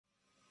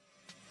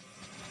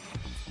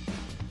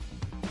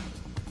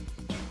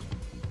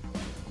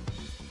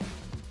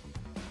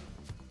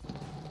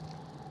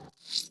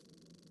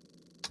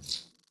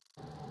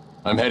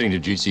I'm heading to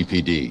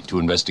GCPD to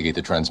investigate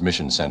the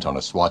transmission sent on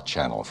a SWAT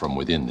channel from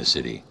within the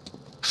city.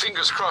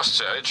 Fingers crossed,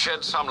 sir, it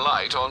sheds some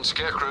light on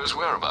Scarecrow's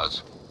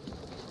whereabouts.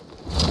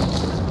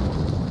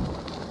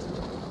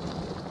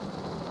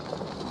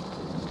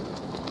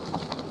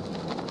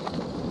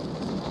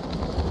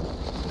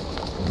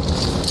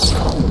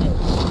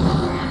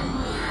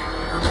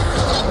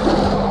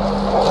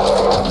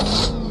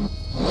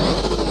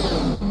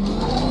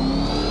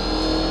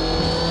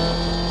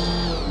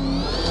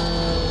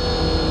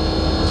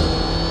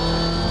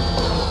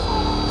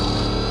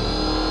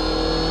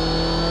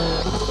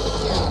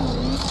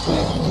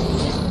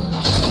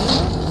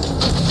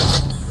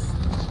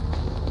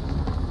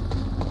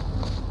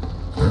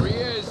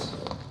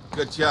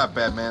 Good job,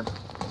 Batman.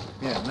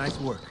 Yeah, nice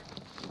work.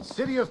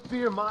 City of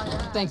Fear, my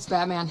ass. Thanks,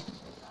 Batman.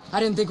 I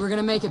didn't think we were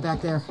gonna make it back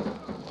there.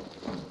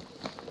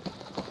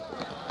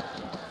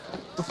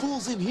 The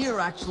fools in here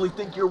actually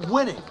think you're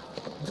winning.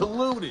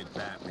 Deluded,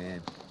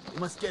 Batman. They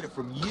must get it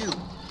from you.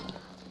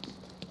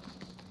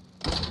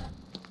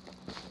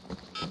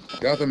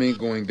 Gotham ain't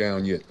going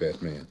down yet,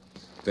 Batman.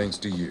 Thanks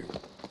to you.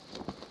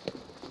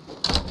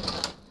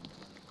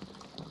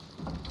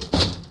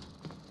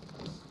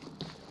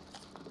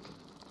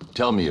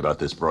 Tell me about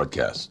this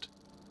broadcast.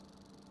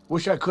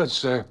 Wish I could,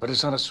 sir, but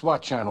it's on a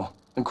SWAT channel.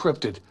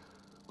 Encrypted.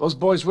 Those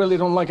boys really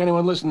don't like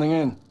anyone listening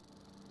in.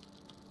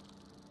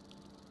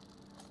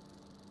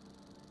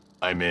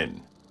 I'm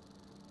in.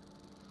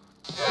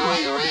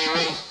 Hey, you read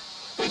me?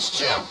 It's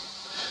Jim.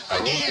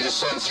 I need you to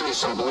send through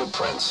some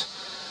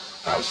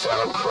blueprints. I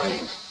found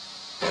Crane,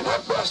 and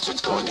that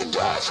bastard's going to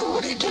die for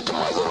what he did to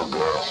my little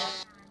girl.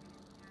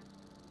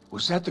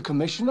 Was that the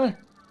commissioner?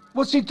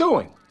 What's he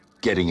doing?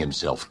 Getting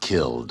himself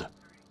killed.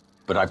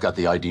 But I've got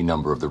the ID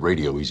number of the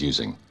radio he's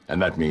using,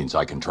 and that means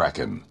I can track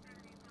him.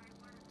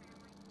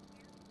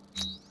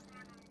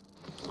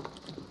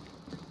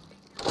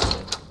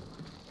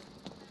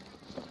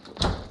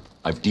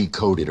 I've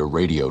decoded a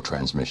radio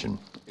transmission.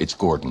 It's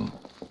Gordon.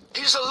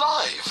 He's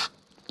alive!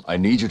 I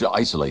need you to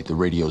isolate the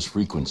radio's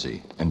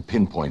frequency and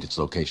pinpoint its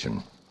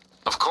location.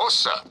 Of course,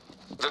 sir.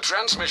 The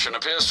transmission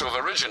appears to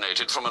have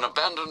originated from an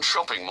abandoned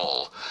shopping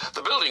mall.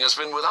 The building has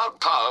been without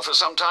power for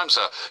some time,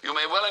 sir. You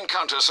may well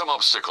encounter some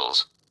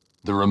obstacles.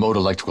 The remote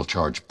electrical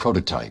charge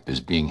prototype is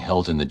being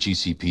held in the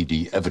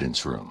GCPD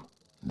evidence room.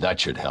 That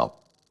should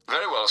help.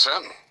 Very well, sir.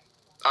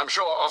 I'm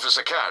sure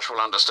Officer Cash will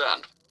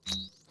understand.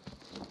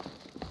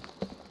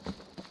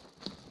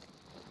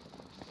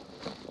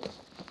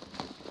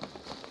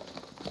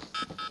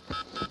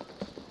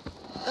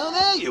 Oh,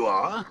 there you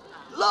are.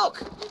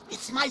 Look,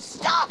 it's my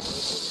stuff.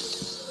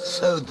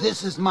 So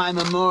this is my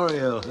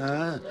memorial,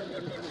 huh?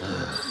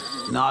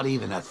 Not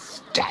even a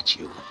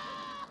statue.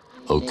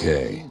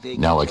 Okay,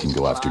 now I can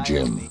go after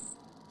Jim.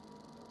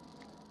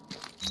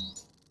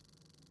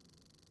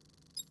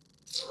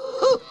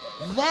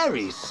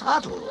 Very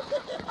subtle.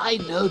 I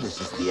know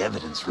this is the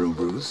evidence room,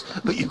 Bruce,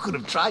 but you could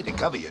have tried to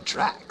cover your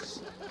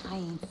tracks. I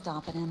ain't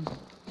stopping him.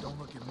 Don't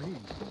look at me.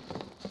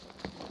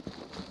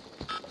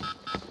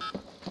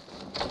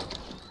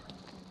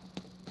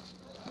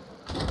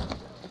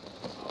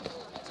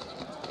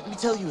 Let me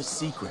tell you a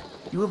secret.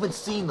 You haven't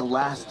seen the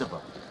last of him.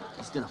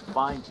 He's gonna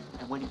find you,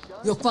 and when he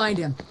does... You'll find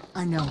him.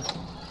 I know.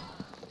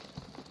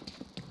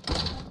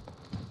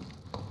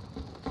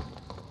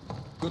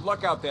 Good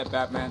luck out there,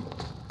 Batman.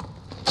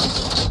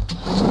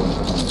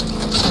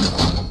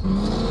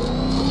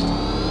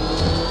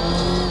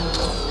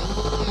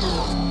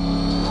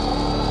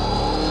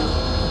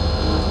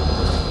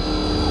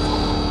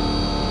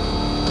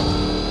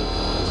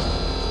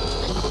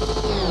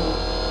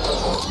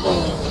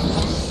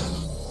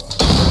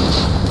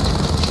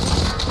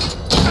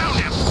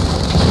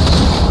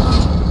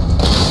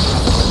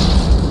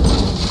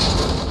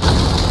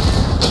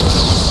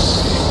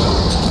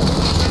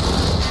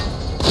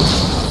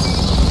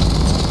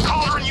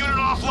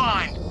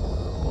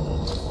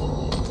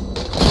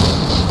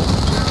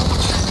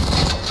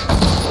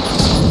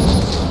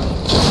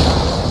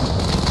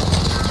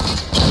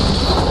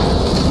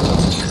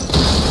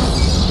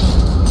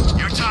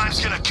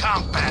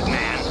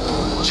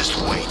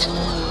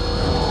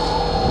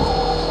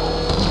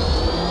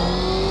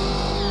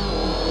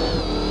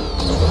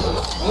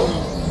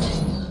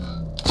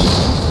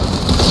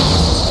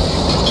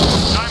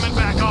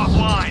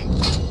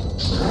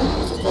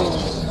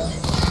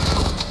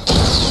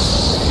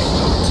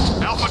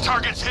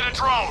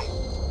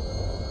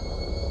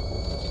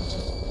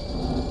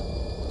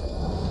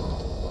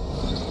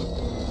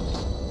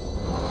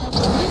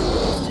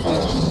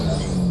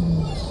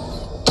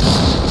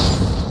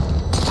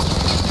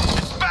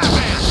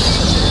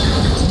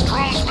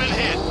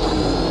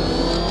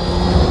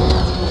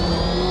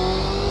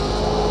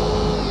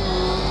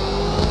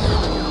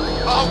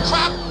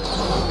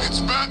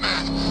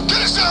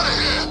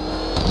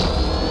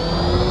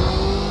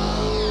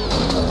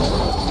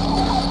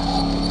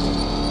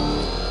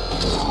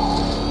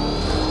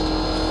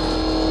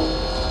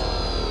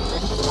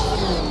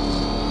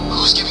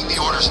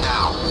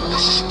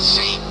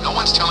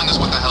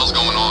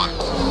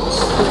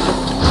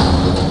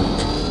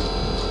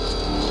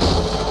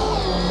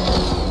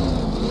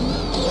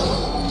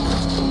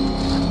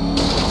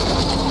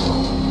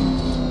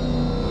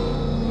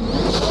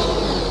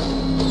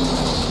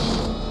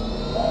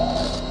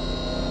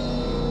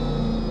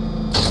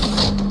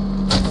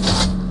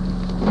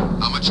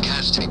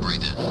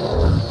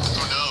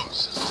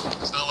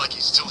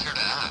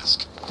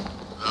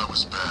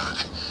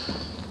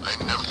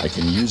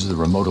 can use the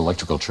remote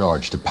electrical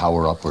charge to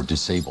power up or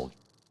disable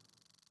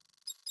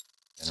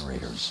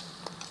generators.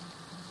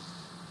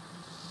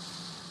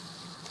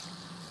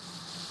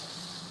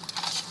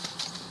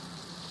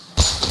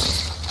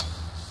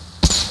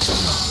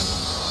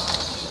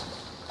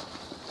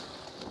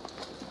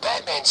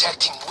 Batman's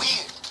acting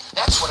weird.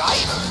 That's what I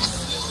heard.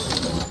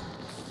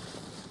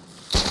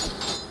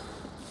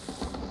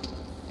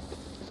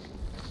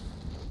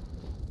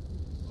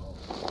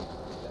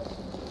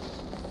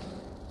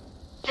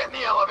 Get in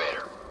the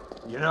elevator.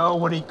 You know,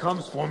 when he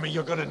comes for me,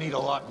 you're gonna need a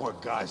lot more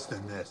guys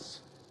than this.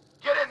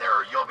 Get in there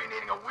or you'll be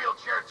needing a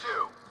wheelchair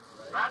too.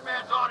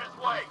 Batman's on his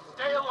way.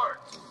 Stay alert.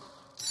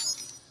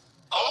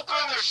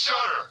 Open the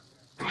shutter!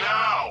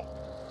 Now!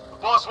 The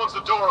boss wants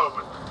the door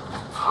open.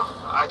 Huh?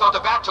 I thought the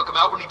bat took him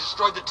out when he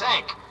destroyed the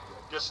tank.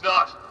 Guess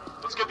not.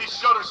 Let's get these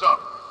shutters up.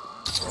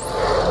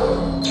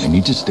 I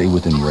need to stay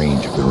within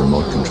range of the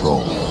remote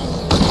control.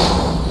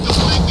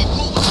 Don't make me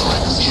pull the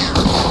strings here!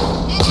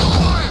 Open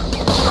fire!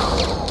 It's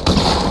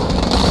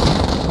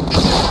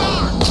a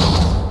car!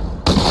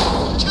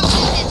 Kill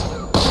me!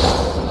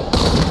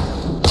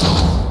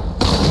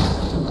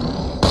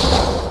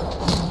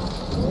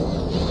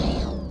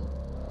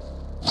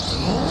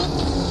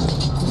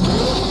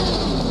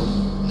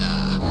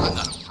 Nah, I'm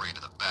not afraid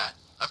of the bat.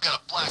 I've got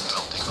a black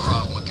belt in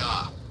Krav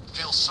Maga.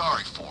 Feel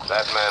sorry for him.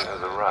 That man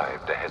has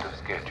arrived ahead of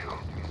schedule.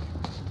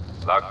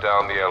 Lock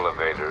down the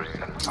elevators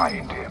and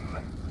find him.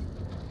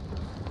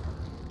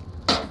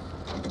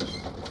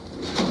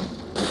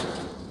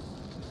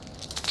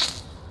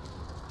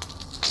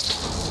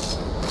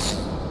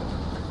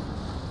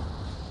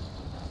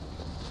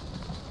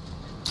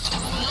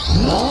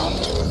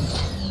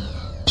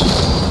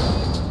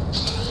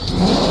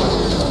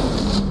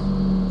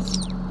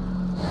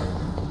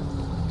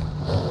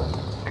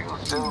 Do you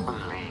still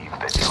believe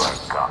that you are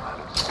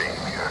Gotham's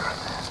savior?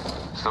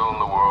 Soon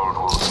the world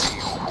will see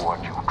you for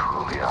what you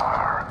truly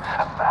are.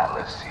 A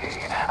fallacy,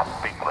 a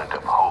figment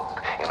of hope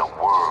in a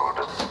world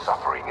of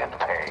suffering and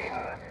pain.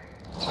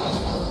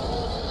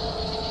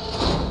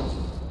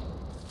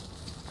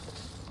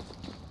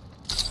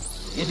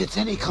 If it's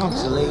any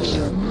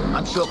consolation,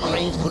 I'm sure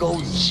Crane's put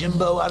old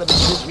Jimbo out of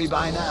his misery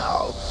by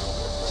now.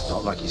 It's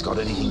not like he's got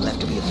anything left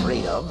to be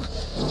afraid of.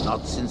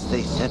 Not since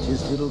they set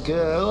his little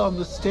girl on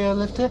the stair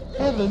lift to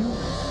heaven.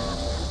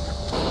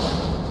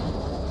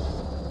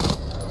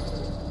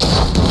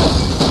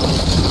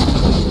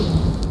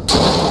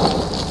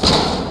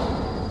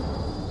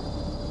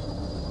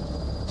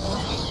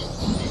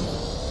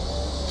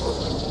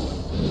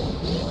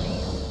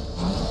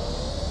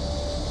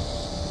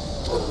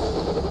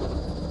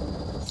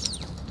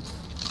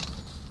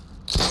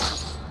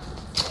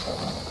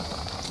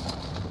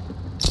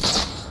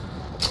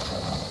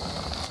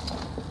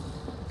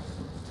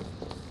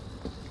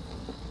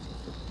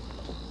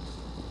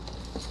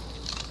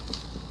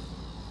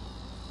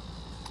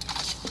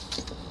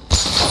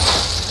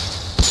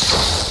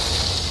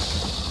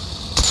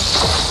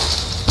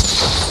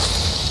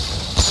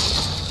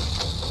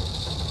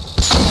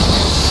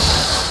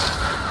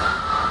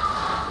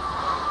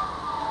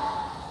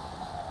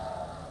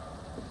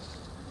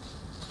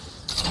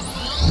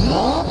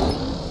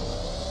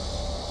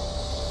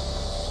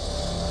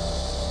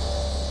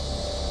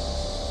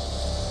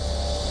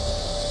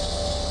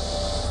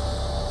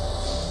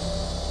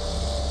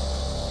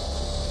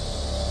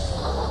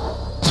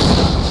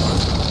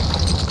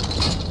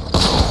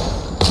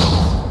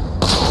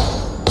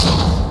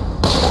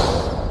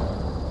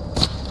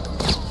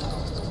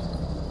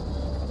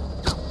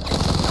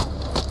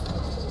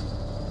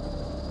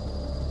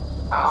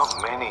 How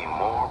many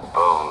more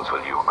bones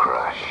will you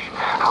crush?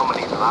 How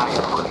many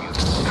lives will you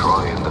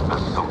destroy in the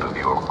pursuit of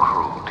your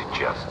crude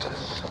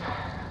justice?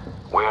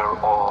 We're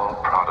all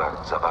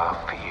products of our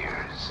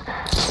fears.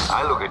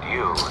 I look at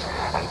you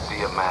and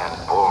see a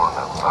man born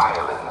of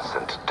violence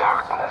and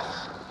darkness.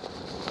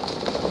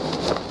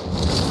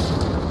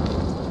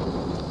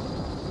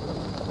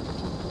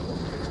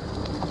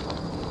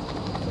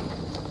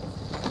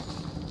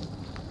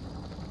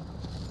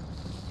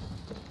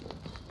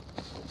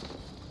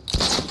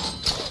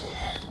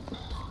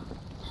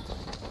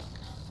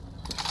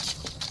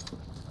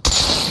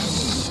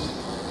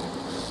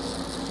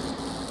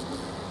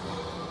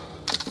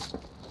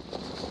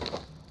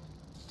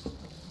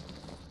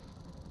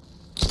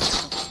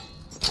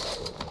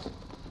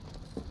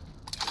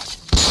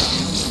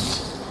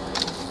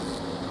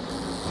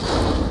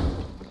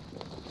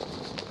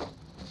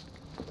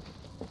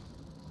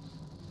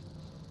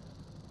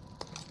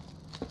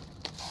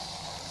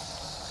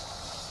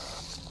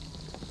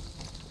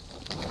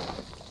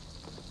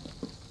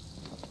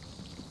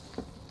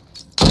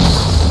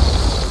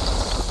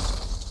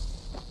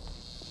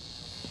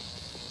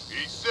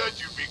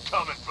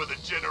 Coming for the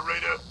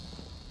generator.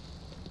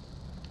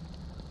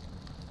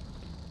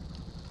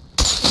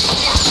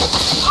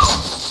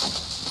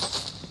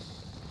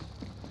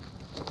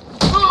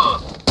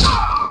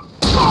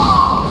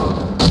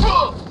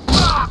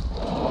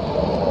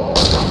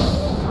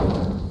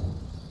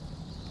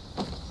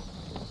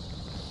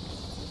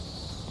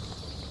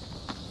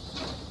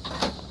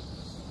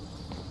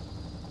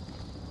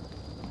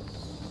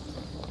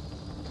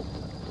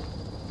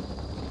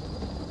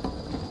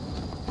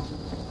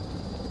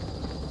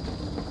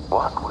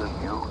 What will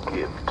you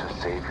give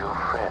to save your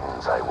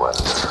friends, I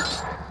wonder?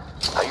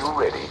 Are you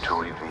ready to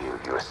reveal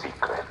your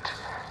secret?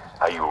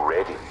 Are you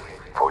ready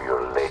for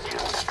your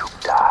legend to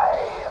die?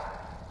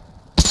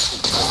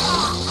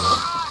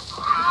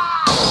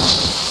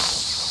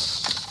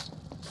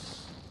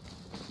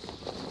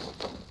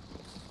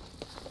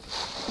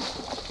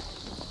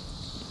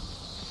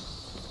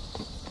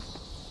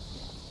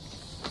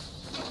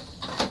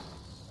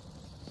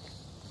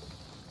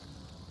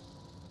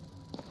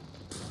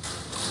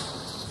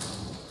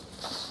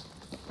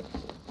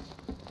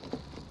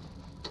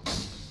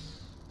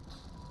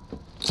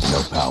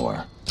 No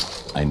power.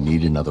 I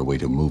need another way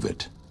to move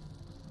it.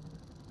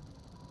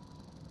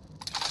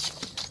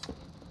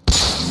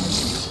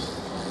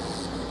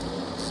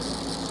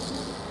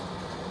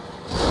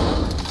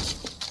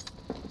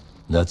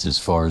 That's as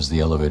far as the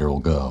elevator will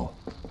go.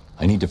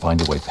 I need to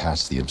find a way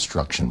past the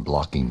obstruction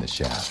blocking the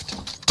shaft.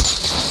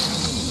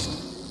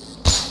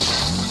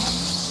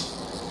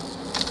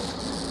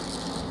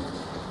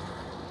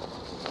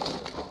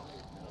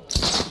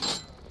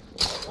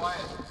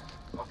 Quiet.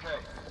 Okay.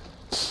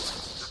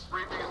 This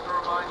briefing is to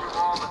remind you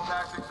all the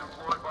tactics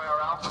employed by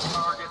our alpha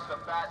target, the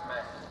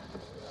Batman.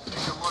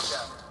 Take a look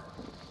at it.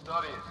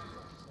 Study it.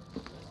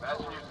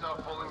 Imagine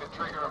yourself pulling the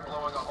trigger and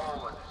blowing a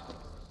hole in it.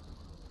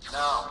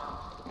 Now,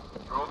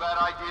 throw that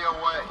idea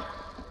away.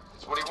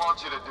 It's what he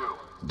wants you to do.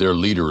 Their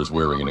leader is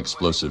wearing an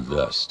explosive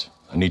vest.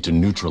 I need to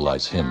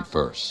neutralize him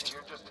first.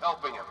 You're just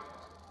helping him.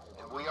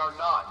 And we are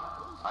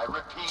not. I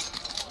repeat,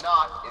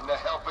 not in the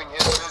helping him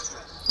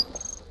business.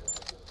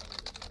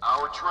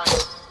 Our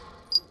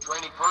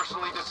training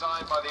personally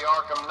designed by the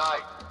Arkham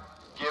Knight,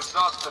 gives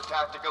us the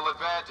tactical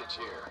advantage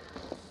here.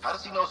 How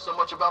does he know so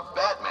much about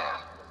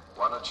Batman?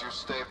 Why don't you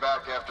stay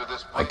back after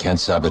this? I can't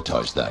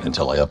sabotage that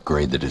until I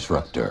upgrade the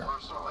disruptor.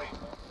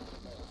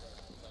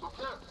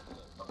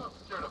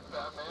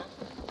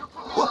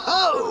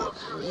 Whoa!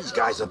 These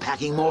guys are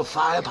packing more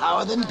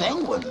firepower than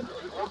Penguin.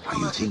 Are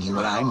you thinking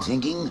what I'm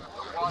thinking?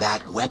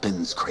 That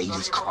weapons crate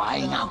is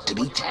crying out to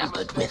be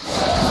tampered with.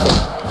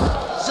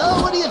 So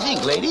what do you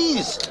think,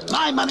 ladies?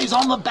 My money's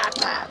on the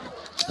Batman.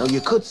 Though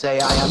you could say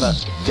I have a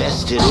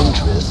vested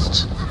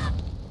interest.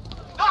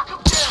 Knock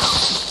him down!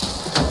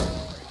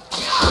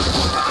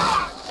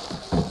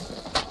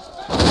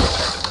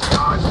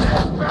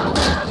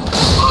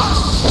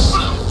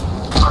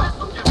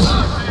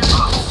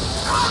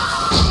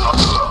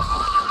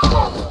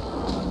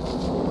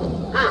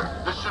 Here,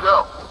 this should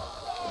help.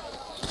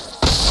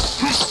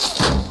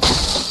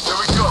 There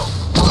we go.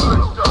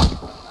 Good stuff.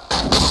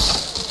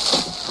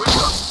 Wake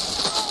up.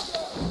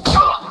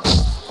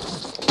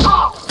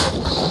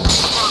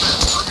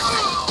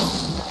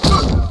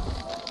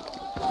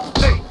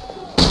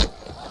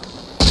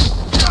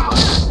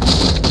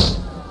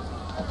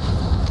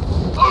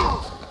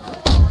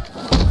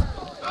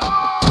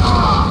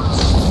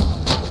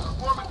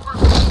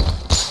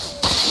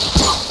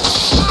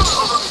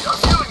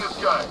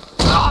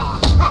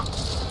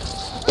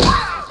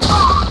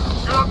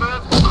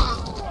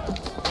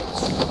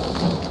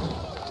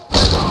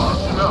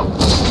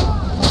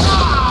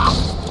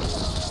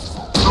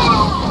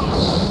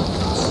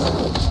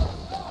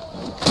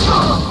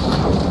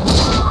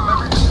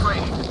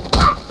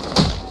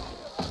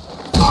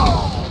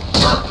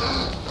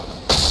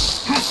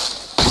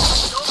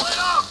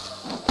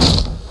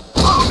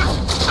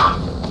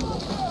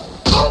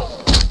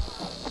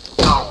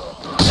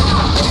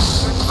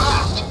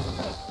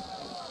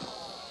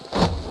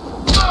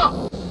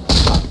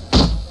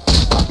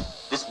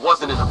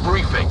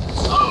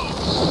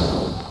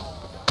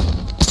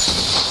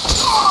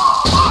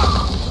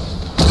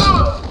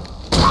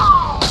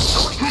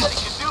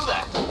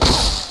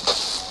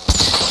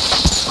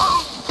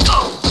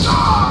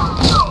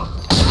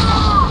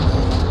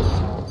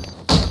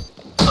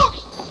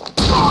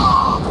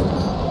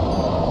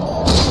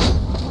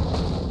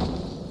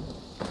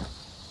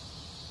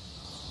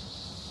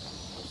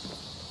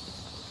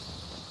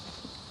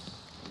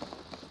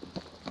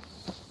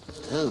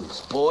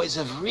 Those boys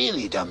have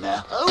really done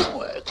their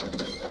homework.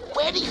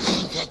 Where do you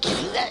think they're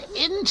getting their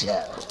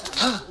intel?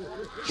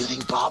 You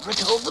think Barbara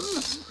told them?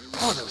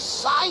 Oh, those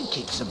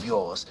sidekicks of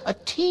yours. A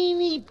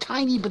teeny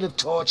tiny bit of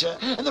torture,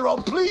 and they're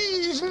all,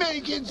 please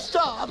make it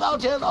stop. I'll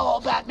tell all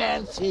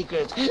Batman's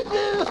secrets.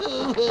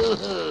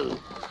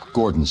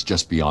 Gordon's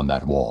just beyond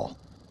that wall.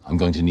 I'm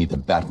going to need the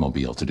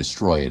Batmobile to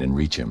destroy it and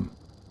reach him.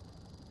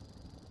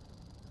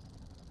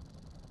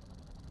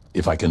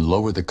 If I can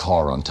lower the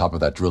car on top of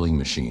that drilling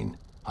machine,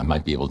 I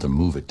might be able to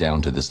move it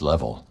down to this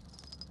level.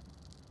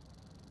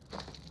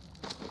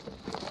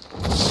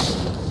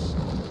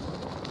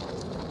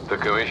 The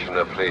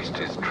Commissioner placed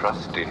his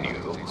trust in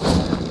you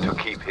to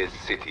keep his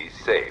city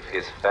safe,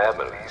 his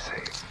family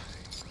safe.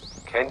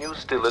 Can you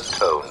still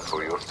atone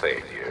for your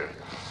failure?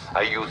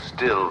 Are you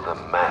still the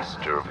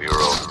master of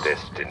your own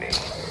destiny?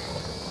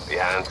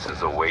 The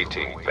answer's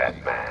awaiting,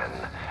 Batman,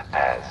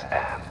 as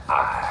am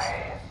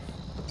I.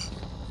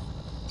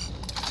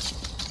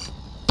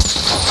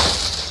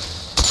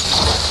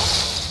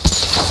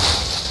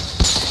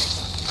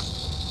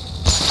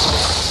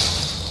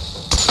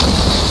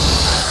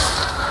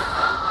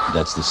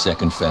 That's the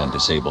second fan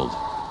disabled.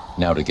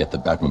 Now to get the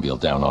Batmobile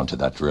down onto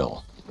that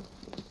drill.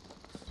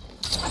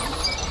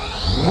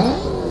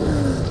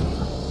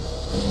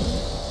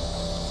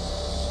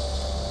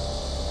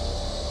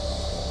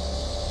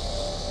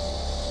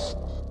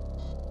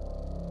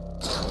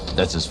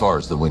 That's as far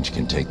as the winch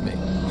can take me.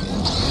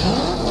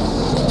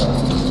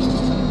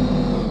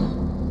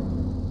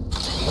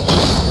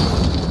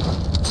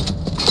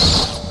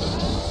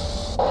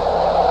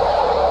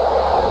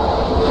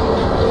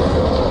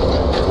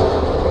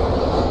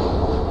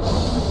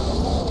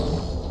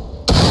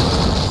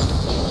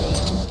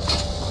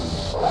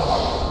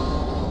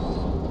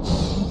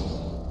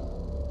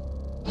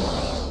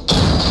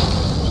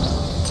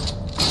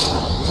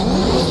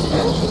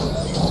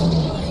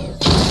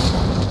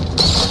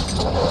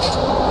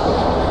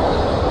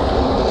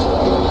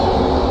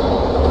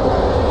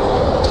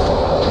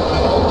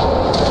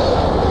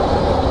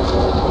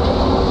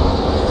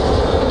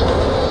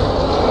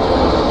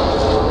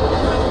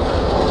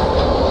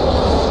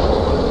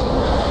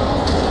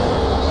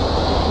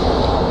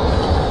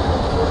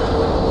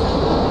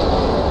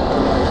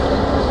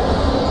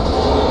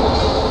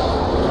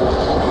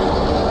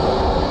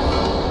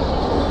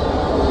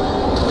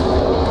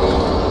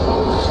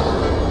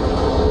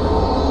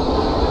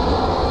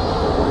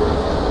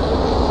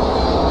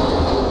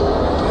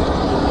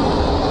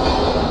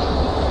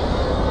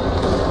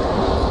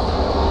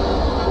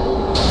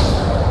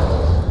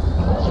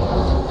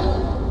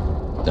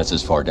 That's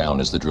as far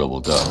down as the drill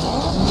will go.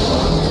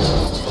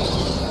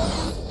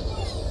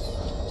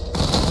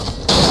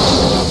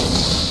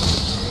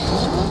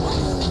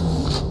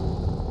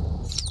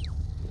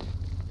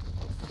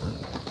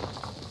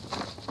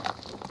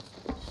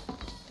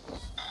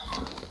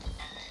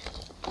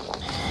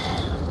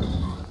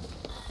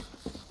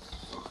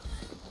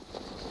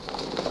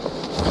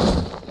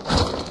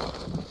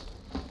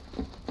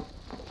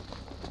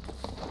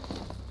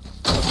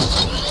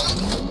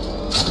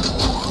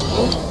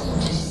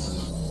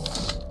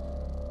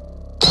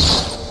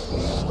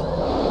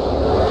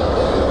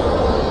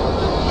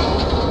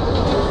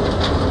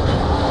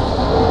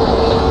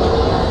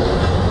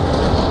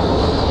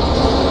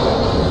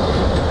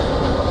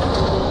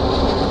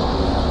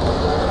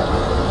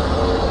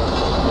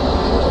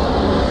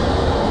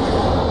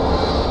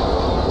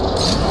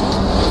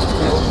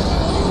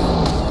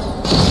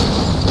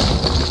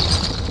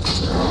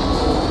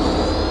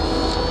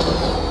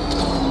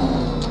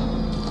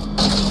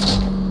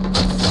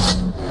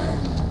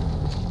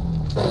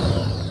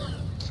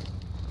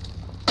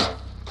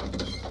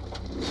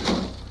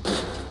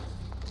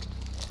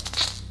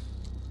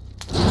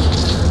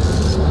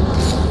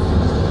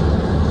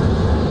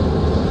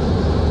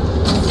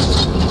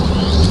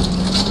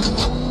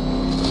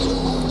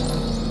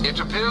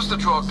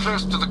 That you are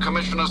close to the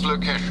Commissioner's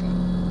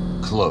location.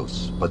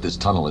 Close, but this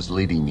tunnel is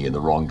leading me in the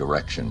wrong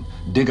direction.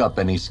 Dig up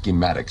any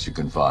schematics you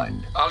can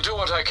find. I'll do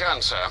what I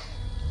can, sir.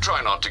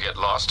 Try not to get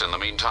lost in the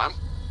meantime.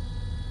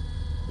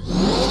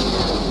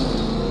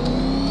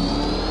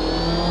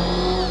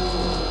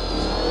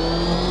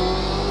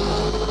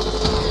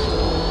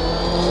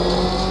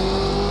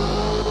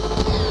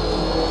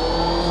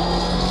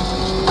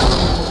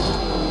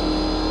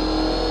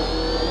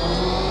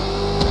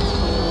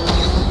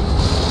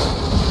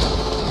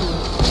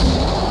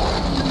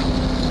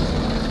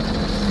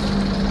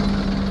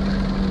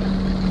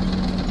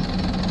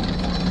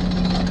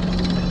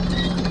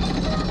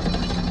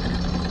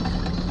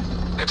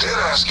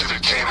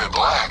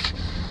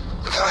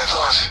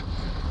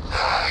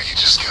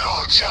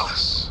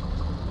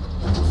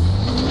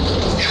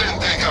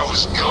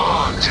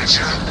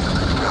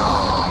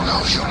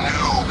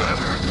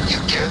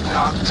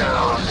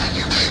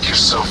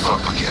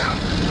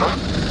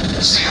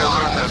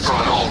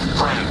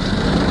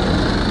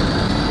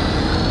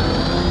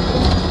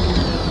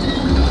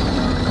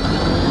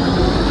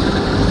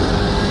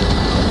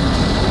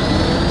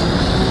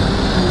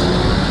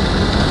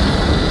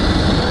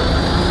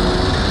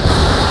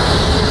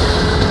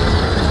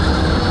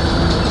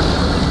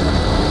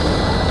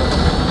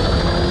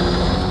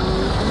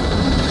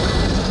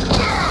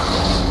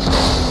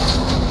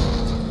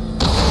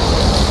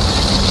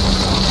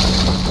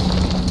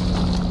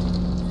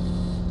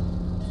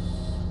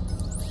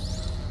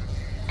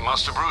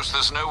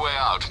 There's no way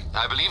out.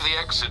 I believe the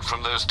exit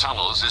from those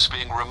tunnels is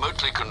being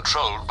remotely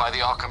controlled by the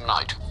Arkham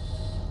Knight.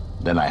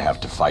 Then I have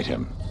to fight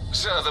him.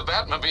 Sir, the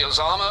Batmobile's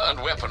armor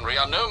and weaponry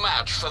are no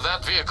match for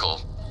that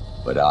vehicle.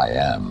 But I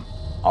am.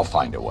 I'll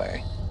find a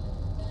way.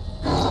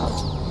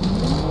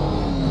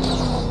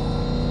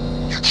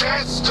 You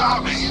can't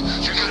stop me!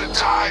 You're gonna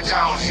die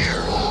down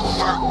here!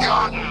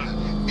 Forgotten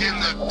in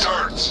the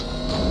dirt!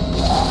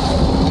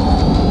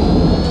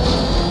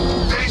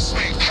 Face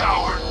me,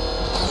 coward!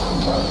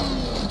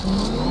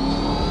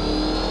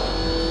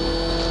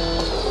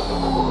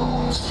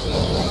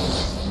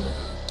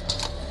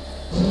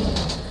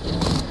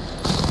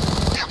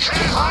 You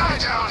can't hide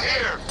down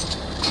here!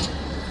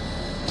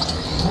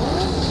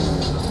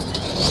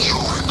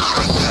 You'll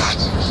regret that!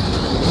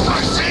 I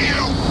see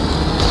you!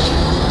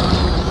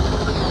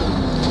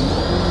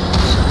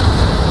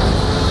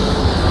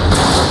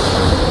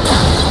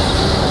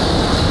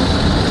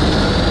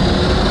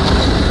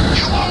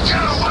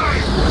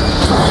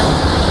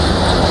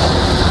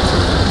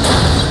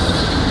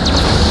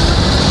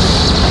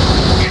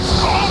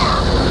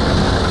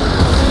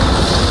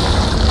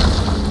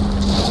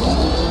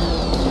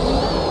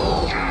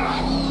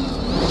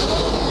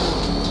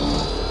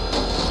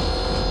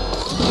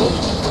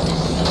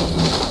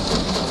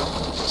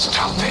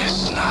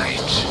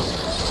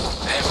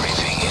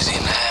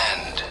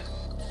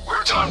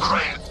 done,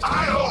 Crane.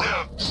 I owe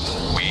him.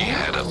 We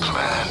had a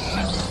plan.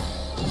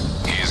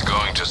 He is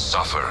going to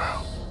suffer.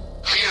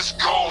 He is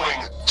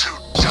going to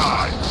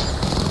die.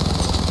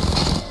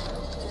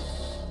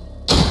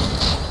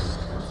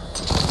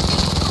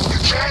 You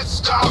can't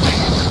stop me.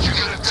 You're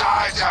gonna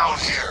die down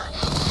here.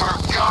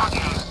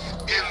 Forgotten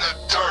in the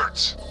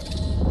dirt.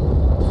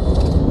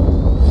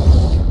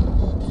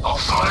 I'll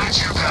find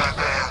you,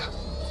 Batman.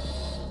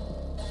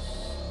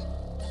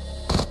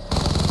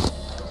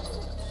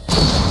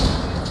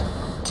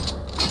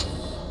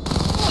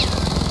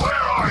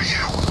 Where are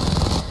you?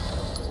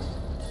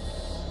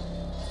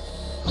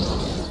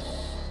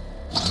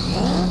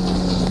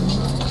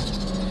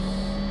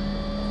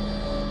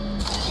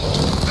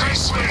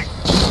 Face me!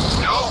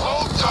 No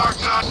hope, Dark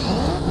Knight!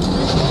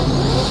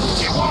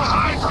 You won't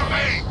hide from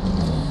me!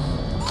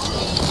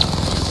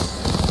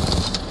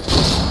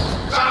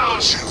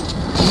 Found you!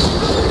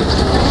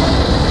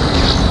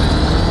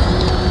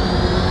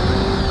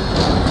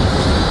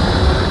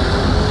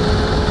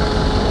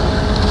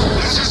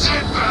 This is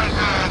it,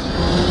 Batman!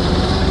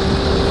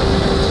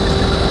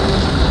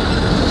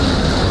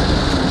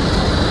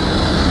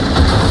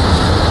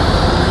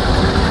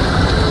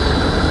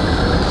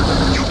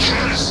 You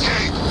can't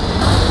escape!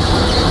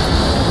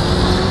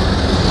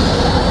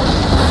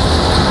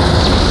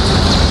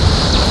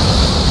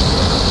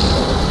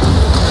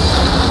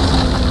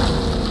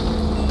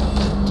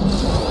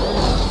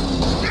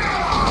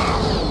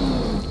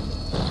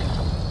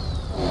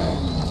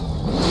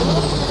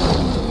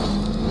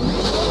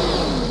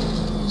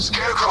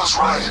 Scarecrow's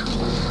right.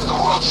 The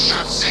world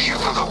should see you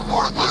for the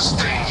worthless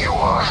thing you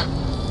are.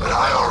 But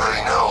I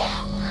already know.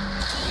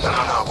 And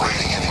I'm not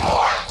waiting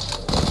anymore.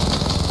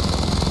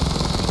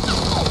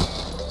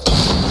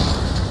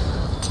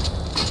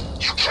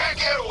 You can't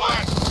get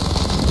away!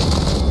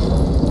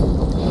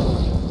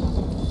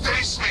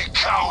 Face me,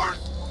 coward!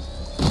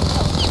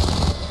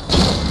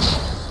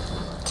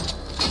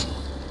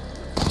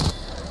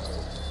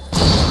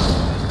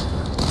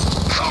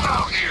 Come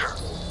out here!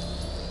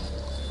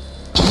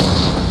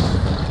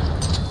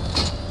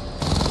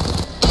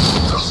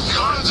 Those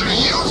guns are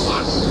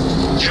useless!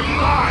 You're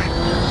mine!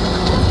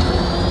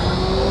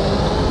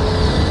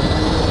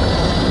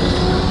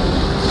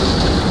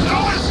 No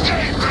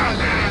escape,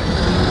 Batman!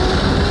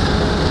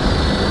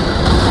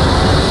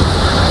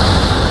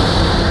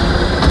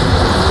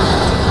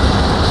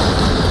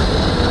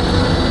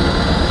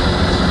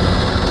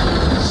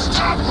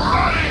 Stop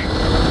running!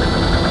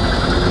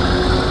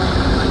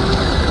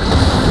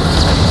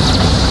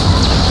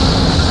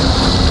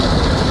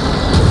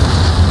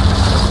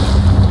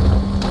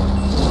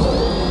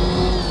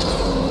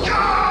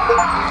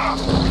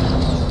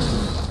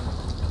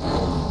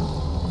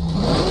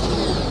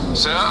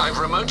 Sir, I've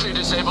remotely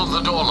disabled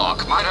the door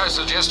lock. Might I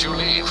suggest you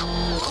leave?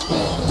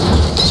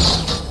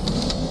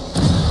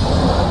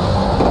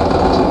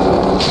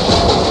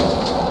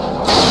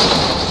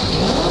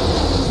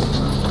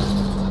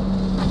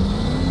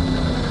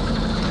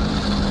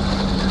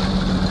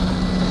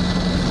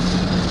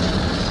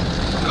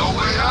 No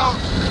way out?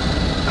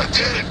 I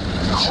did it.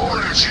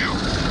 Cornered you.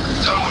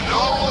 Done what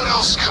no one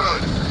else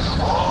could.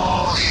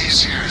 All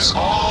these years,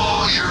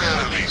 all your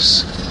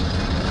enemies.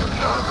 But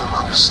none of them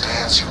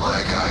understands you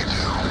like I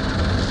do.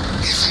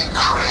 You think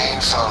Crane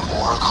found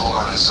Oracle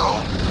on his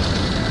own?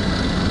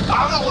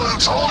 I'm the one who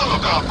told him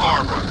about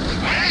Barbara.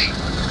 Me!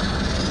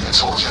 I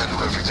told you I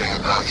knew everything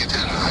about you,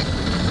 didn't I?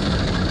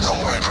 Don't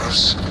worry,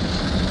 Bruce.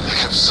 I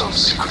kept some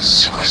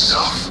secrets to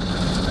myself.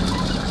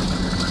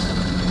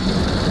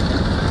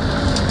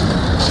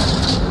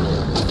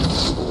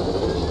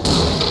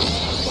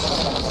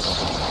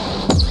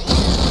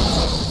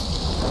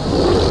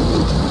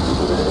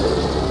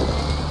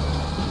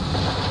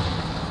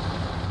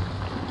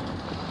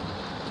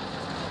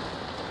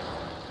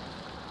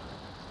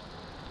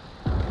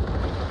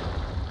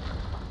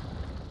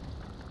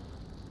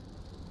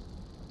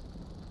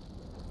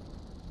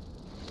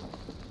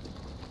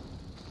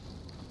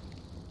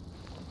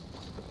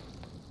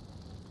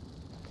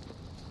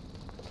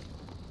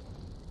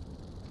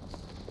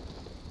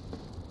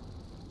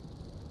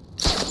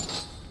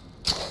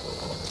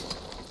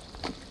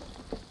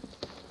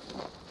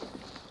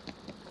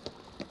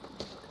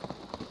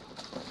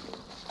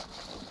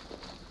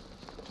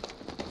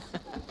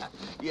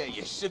 Yeah,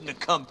 you shouldn't have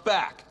come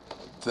back.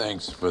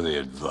 Thanks for the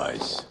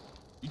advice.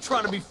 You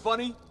trying to be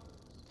funny?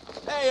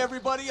 Hey,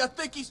 everybody, I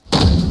think he's... I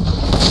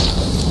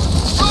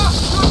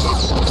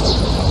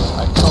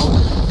told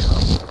you.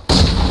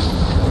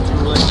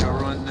 Too late to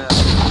run now.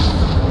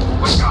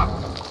 Wake up!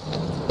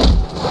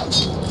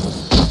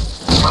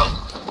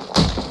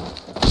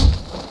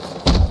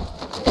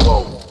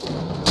 Whoa!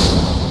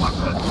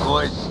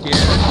 Boys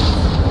scared?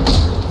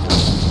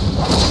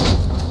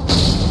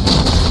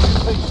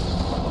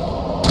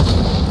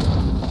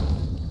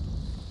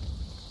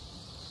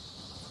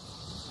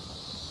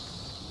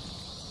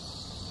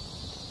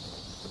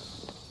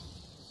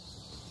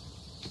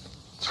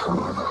 Turn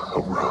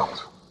around.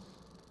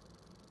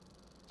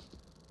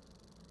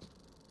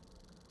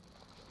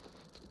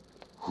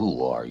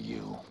 Who are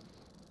you?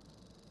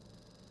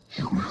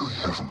 You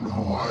have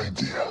no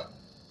idea.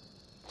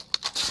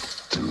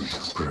 Do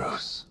you,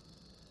 Bruce?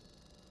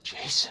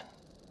 Jason?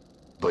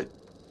 But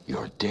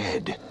you're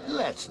dead.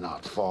 Let's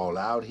not fall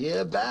out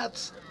here,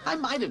 Bats. I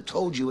might have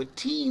told you a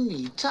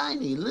teeny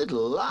tiny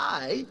little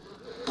lie.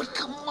 But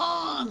come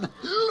on,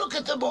 look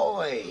at the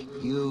boy.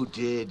 You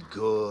did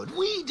good.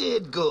 We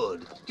did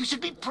good. You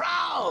should be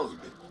proud.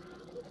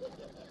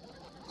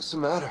 What's the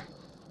matter?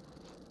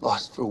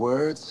 Lost for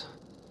words?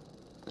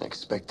 I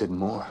expected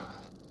more.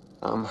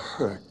 I'm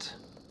hurt.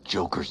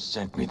 Joker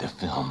sent me the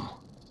film.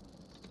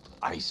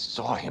 I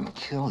saw him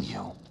kill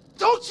you.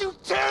 Don't you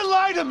dare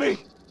lie to me!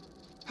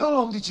 How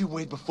long did you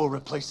wait before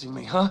replacing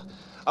me, huh?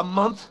 A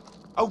month?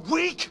 A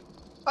week?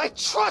 I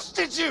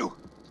trusted you!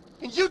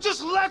 And you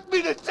just left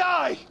me to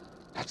die!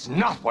 That's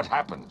not what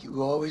happened.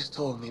 You always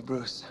told me,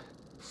 Bruce.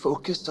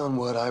 Focus on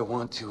what I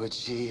want to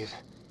achieve,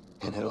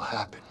 and it'll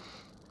happen.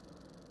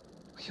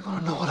 You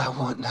wanna know what I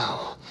want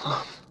now,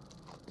 huh?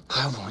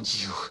 I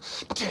want you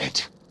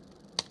dead.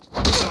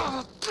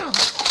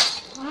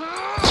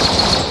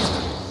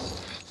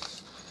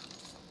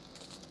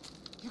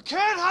 You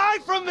can't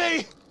hide from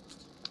me!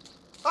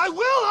 I will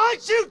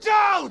hunt you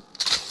down!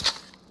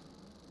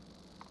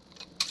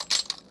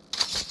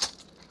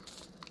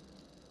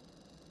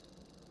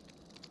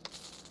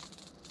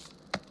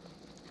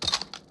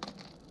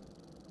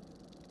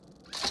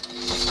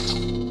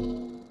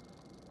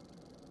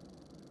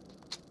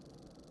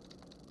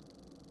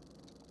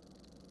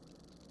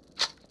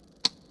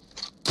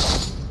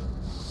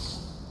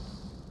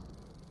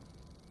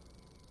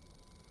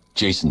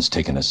 Jason's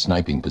taken a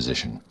sniping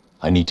position.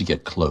 I need to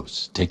get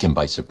close, take him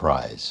by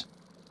surprise.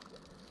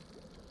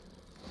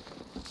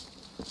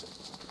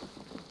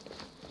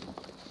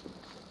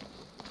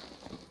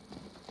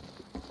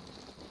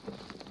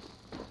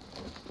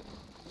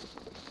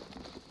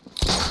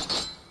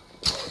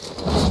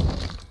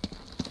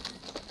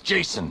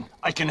 Jason,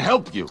 I can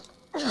help you.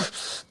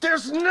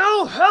 There's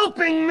no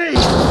helping me!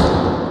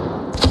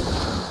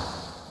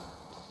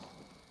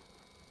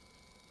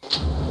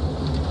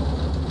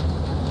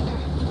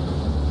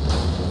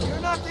 You're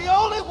not the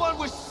only one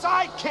with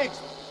sidekicks!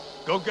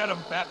 Go get him,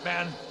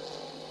 Batman.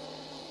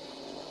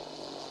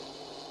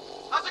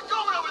 How's it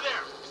going over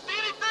there? See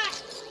anything?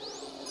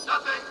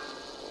 Nothing.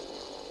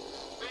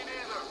 Me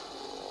neither.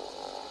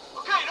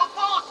 Okay, don't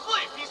fall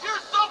asleep. He's here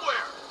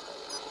somewhere.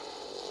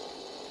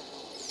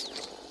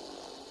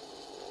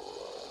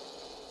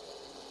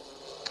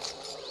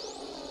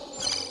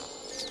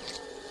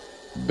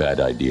 Bad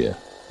idea.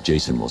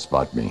 Jason will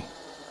spot me.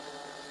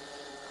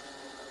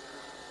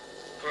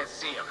 Can't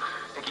see him.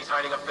 Think he's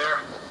hiding up there?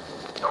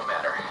 Don't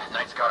matter.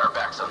 Knight's got our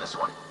backs on this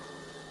one.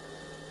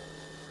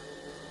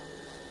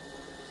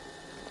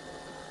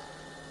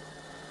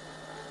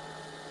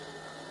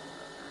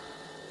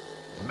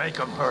 Make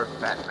him hurt,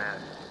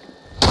 Batman.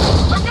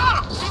 I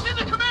got him! He's in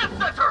the command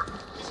center!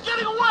 He's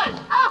getting away!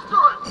 After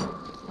him!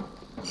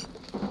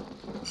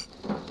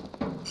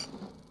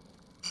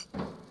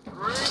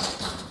 3,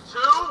 2,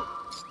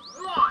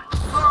 1.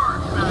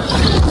 Burn,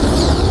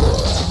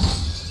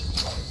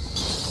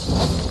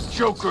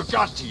 Joker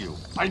got to you.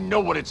 I know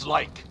what it's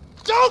like.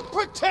 Don't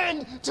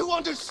pretend to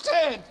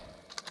understand!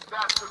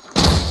 That's what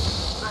you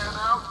stand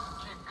out,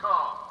 keep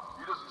calm.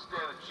 He doesn't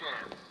stand a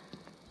chance.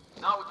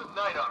 Not with the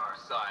Knight on our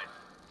side.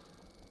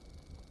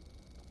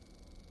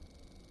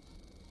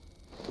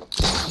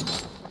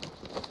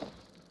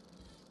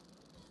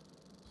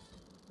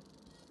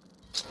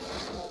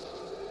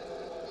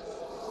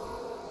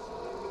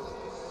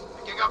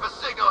 Picking up a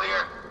signal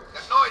here.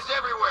 There's noise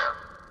everywhere.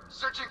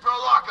 Searching for a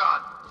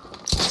lock-on.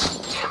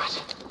 Damn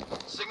it.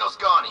 Signal's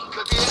gone. He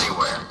could be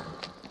anywhere.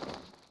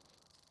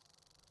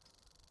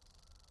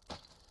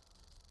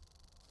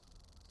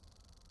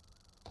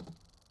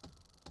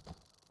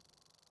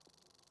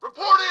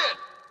 Report in!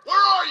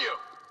 Where are you?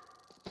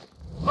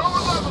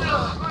 Lower level,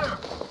 clear.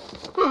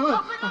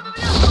 Something under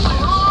the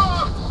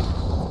escalator!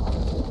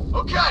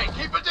 Okay,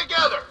 keep it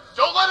together.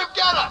 Don't let him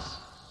get us!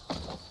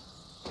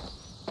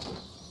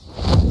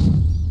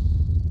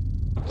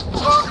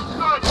 Target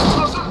sighted,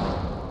 closer!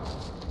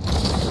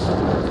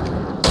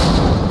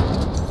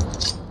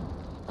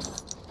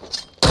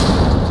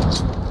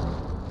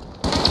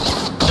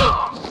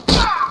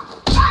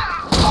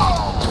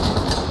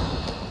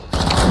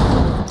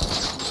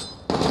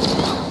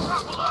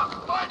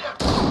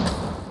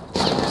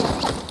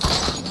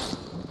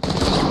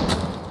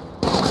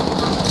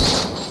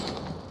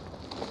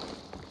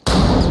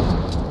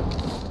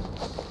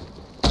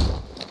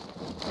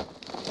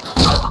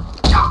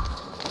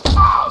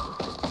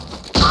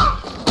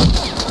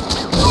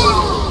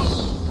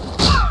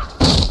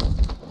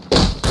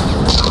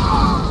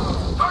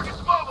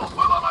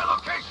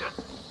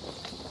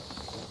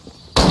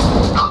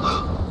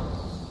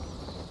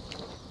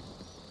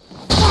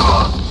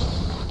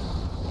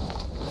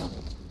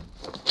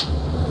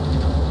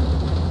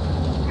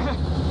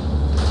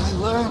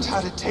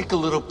 Take a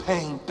little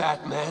pain,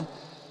 Batman.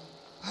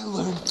 I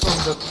learned from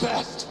the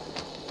best,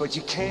 but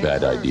you can't.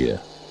 Bad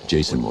idea.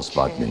 Jason will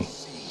spot me.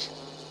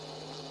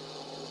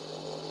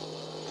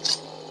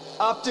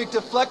 Optic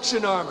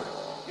deflection armor.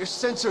 Your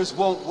sensors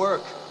won't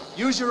work.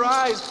 Use your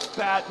eyes,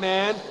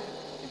 Batman.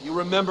 If you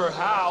remember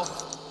how.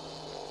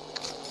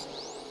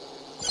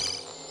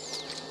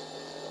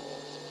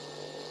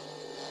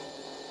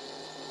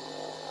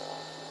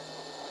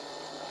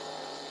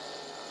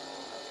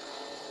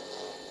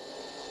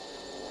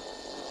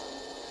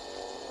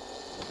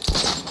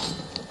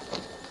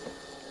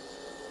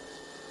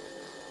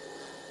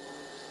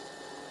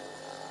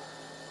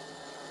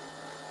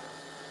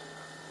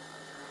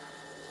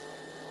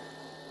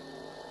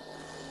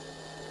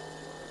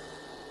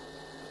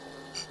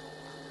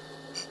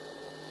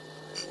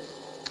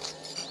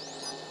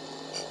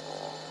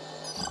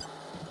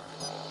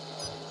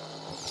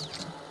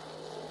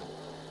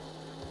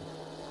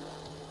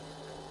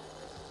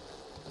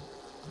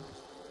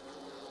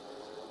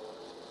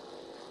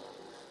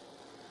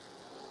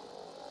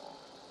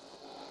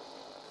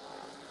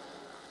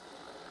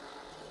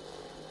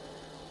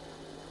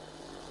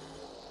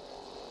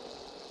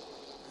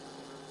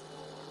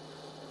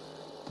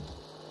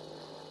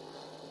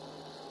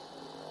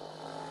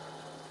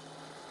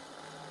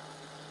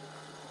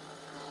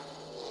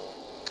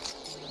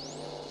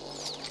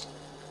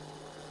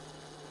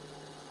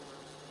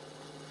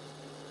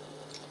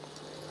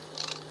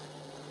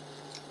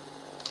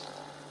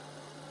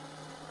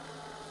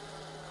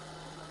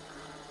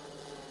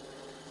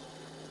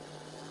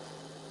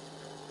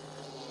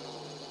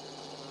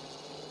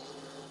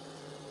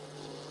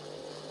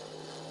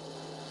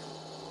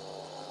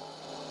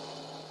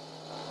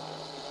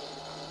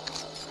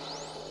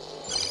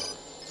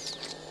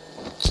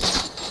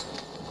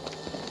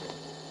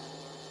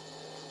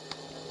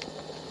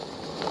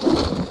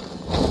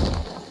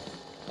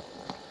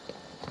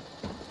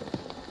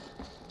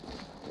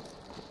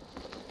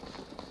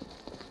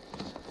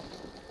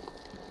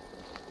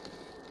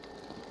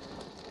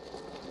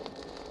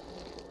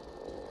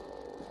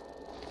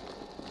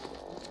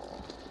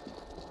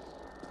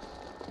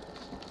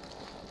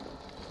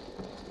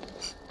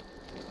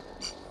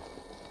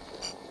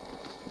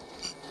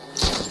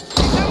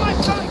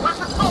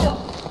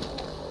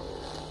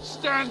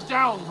 Stand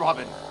down,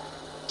 Robin!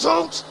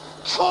 Don't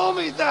call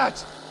me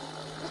that!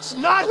 It's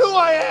not who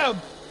I am!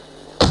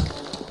 Beat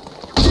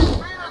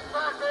us,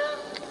 Batman!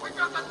 We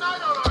got the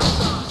Knight on our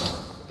side!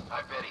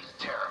 I bet he's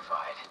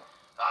terrified.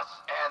 Us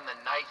and the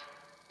Knight.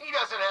 He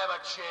doesn't have a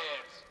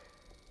chance.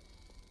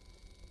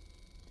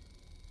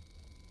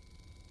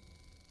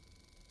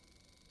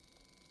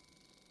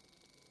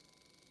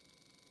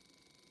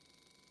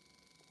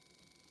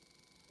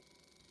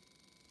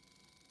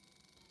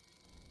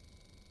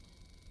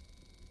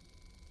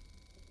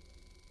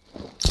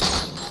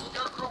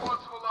 Scarecrow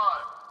wants him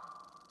alive.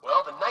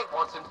 Well, the Knight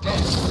wants him dead.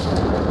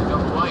 You know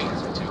who I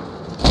answer to.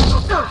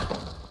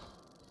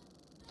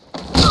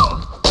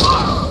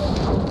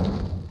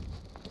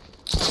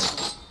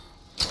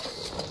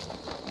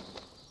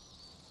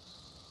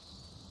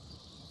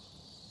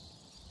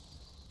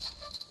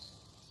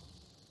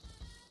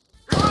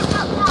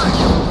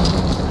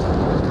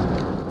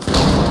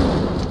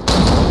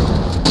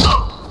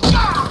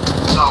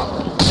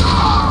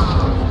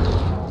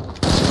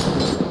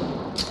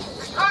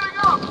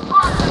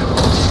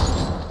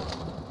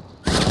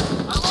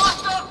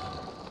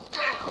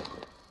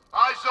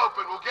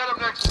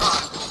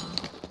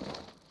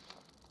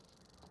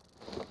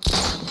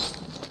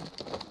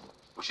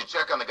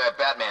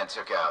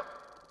 Took out.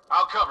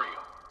 I'll cover you.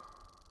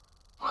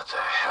 What the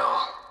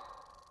hell?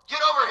 Get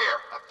over here!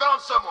 I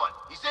found someone.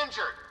 He's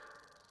injured.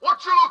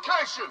 What's your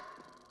location?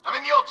 I'm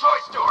in the old toy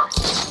store.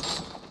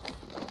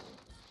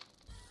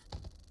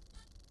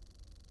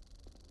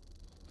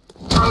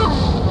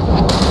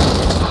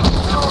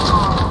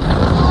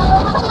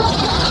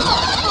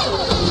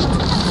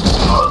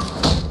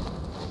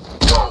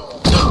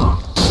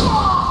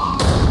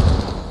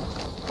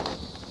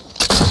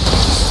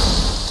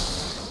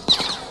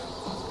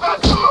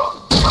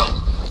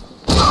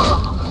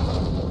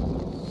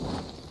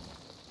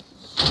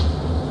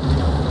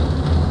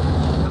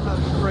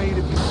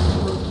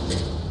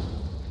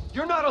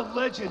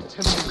 Legend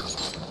to me.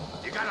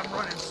 You got him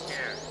running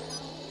scared.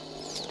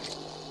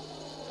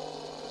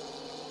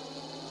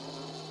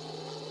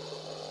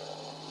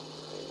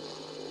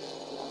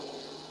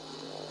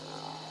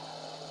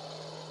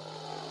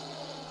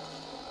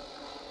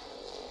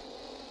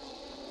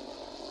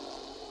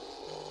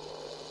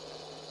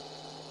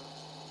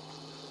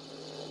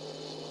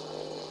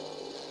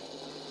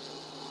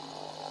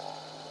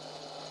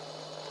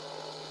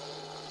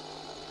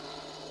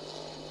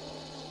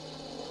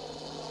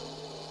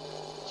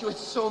 You had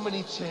so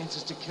many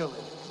chances to kill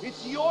him.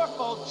 It's your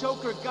fault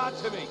Joker got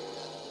to me.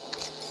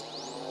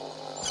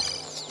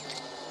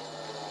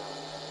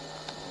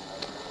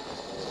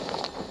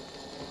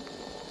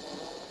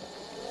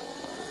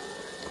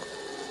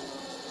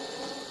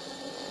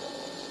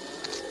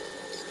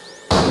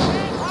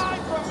 Can't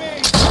hide from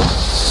me!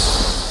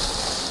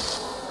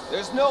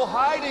 There's no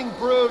hiding,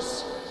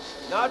 Bruce.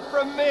 Not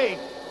from me.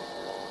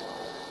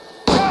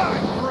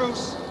 Die,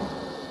 Bruce!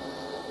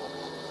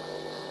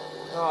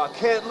 Oh,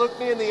 can't look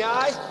me in the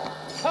eye?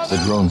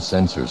 The drone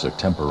sensors are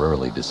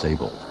temporarily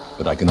disabled,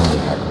 but I can only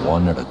hack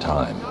one at a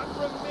time.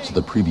 So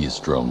the previous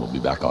drone will be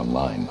back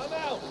online. I'm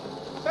out.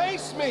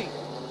 Face me!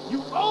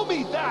 You owe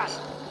me that!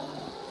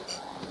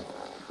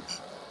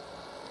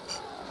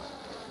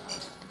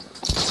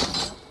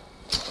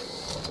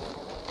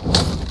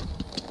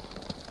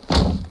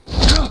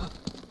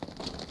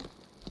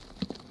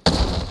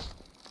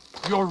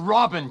 You're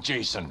Robin,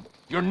 Jason.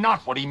 You're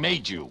not what he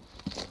made you.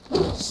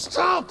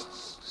 Stop!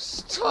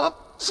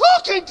 Stop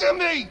talking to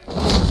me!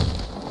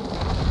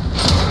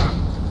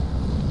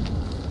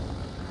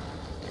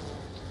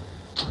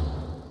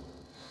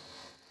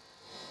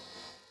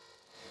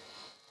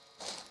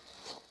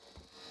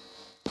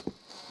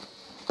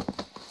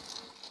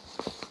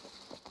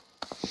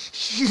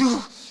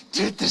 You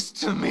did this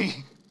to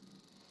me.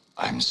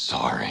 I'm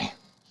sorry.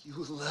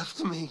 You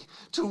left me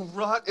to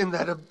rot in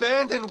that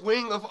abandoned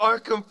wing of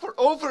Arkham for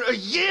over a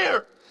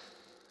year!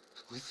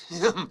 With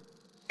him.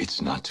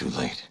 It's not too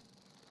late.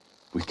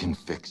 We can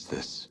fix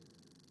this.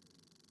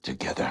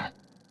 Together.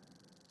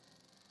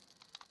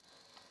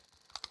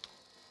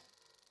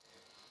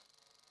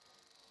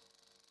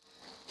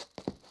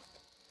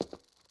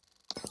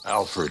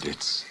 Alfred,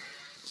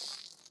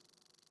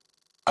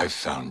 I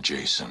found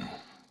Jason.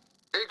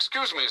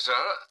 Excuse me, sir.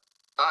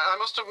 I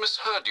must have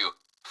misheard you.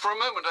 For a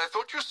moment, I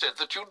thought you said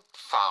that you'd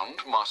found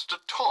Master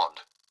Todd.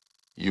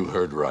 You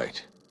heard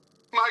right.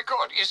 My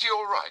God, is he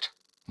all right?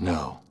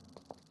 No.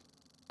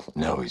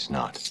 No, he's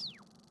not.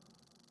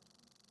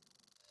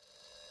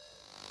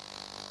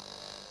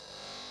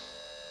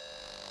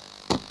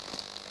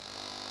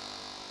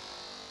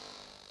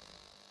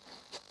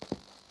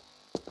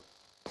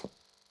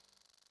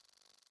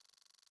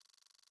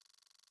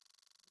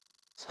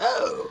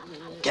 So,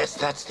 guess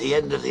that's the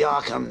end of the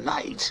Arkham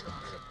Knight.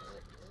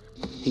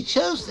 He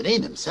chose the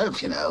name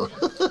himself, you know.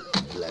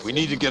 We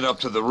need to get up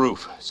to the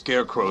roof.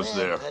 Scarecrow's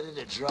there.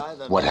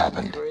 What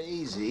happened?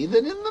 Crazy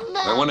than in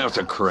the I went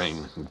after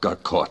Crane and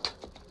got caught.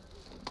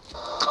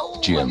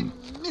 Jim,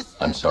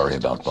 I'm sorry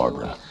about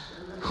Barbara.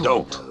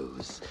 Don't.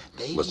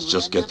 Let's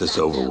just get this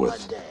over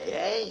with.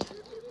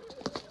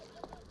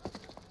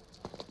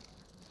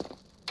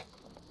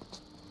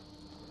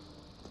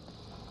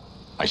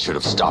 I should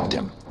have stopped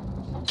him.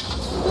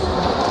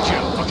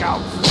 Jim, look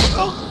out!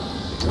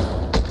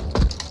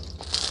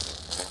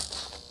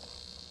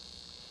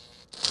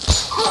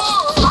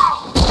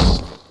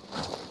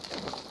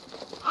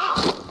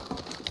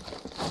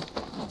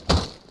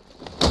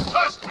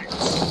 Trust me!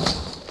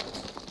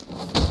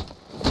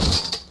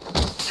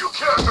 You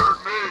can't hurt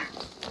me!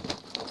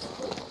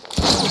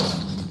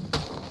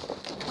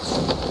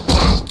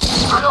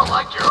 I don't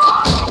like your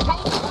eyes!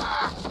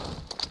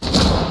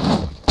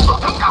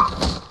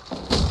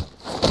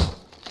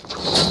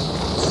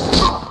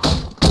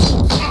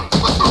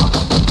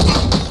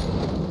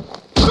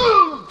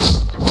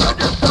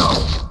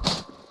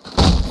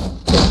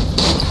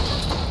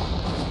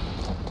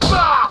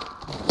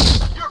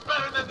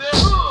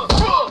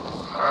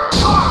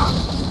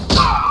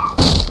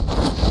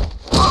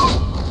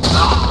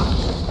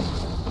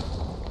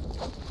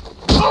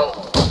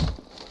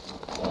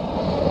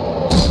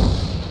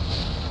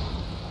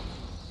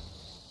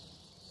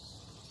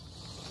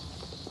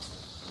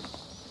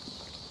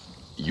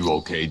 You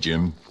okay,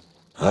 Jim?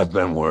 I've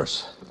been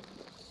worse.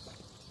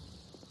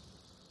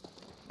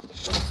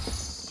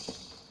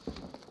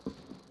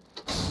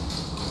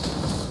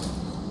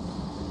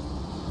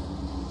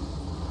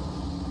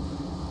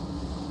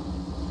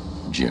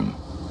 Jim,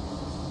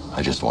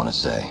 I just want to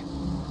say,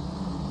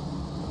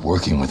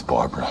 working with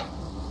Barbara,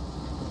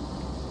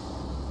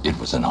 it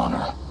was an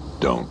honor.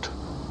 Don't.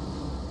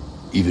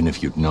 Even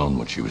if you'd known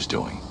what she was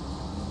doing,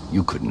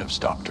 you couldn't have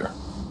stopped her.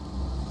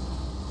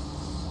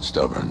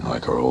 Stubborn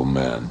like her old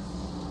man.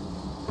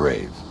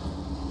 Brave.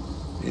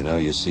 You know,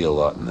 you see a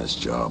lot in this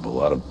job, a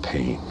lot of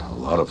pain, a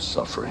lot of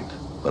suffering.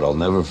 But I'll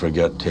never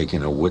forget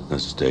taking a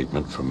witness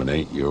statement from an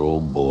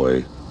 8-year-old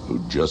boy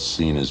who'd just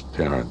seen his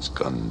parents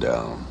gunned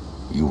down.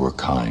 You were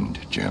kind,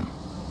 Jim.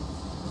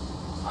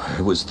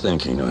 I was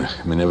thinking, I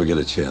may never get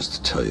a chance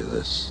to tell you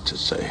this, to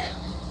say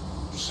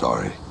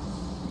sorry.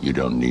 You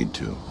don't need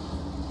to.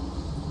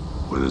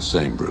 We're the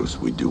same, Bruce.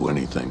 We'd do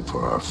anything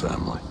for our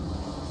family.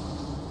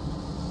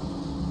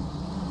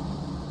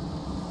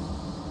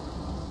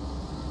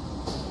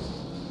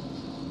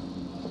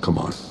 Come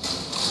on.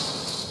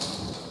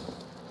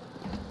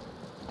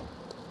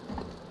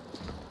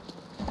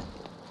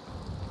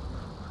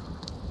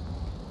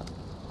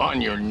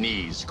 On your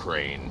knees,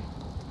 Crane.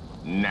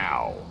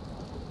 Now.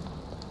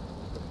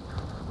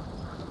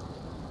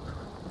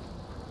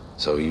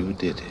 So you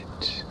did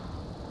it.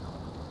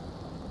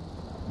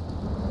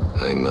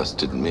 I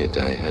must admit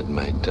I had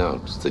my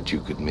doubts that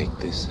you could make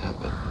this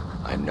happen.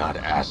 I'm not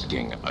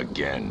asking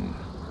again.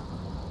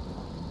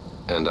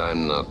 And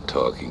I'm not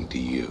talking to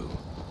you.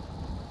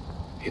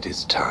 It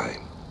is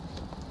time.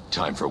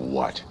 Time for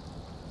what?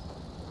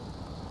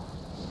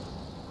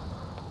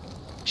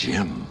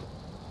 Jim.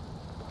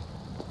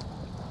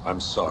 I'm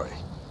sorry.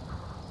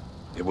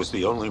 It was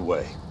the only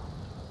way.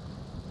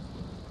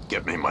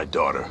 Get me my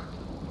daughter.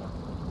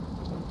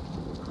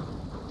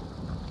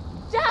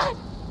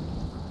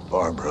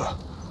 Barbara,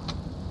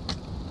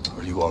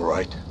 are you all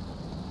right?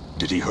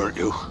 Did he hurt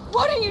you?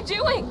 What are you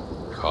doing?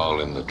 Call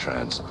in the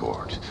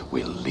transport.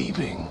 We're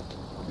leaving.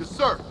 Yes,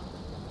 sir.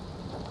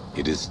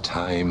 It is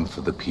time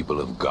for the people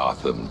of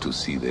Gotham to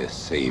see their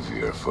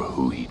savior for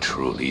who he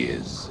truly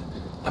is.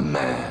 A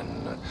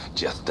man,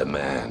 just a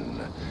man,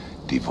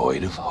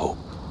 devoid of hope,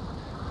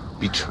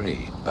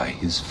 betrayed by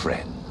his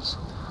friends,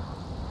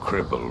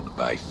 crippled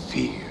by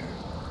fear.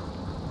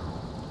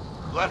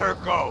 Let her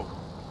go.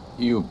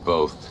 You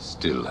both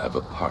still have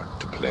a part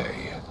to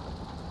play.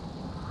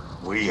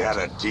 We had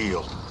a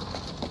deal.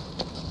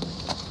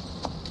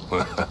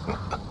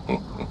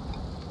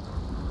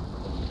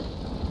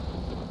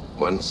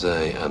 Once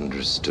I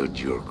understood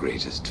your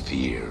greatest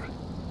fear,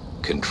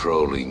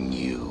 controlling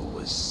you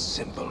was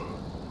simple.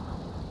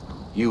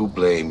 You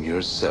blame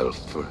yourself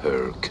for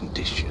her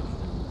condition.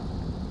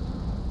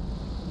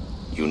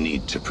 You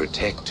need to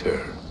protect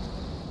her,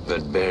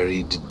 but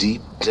buried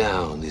deep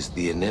down is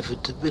the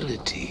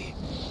inevitability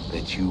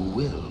that you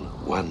will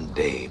one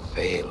day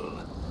fail.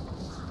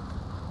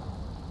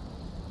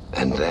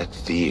 And that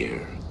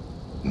fear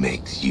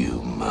makes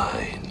you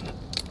mine.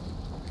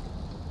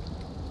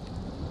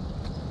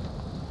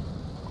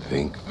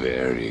 Think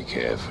very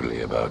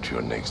carefully about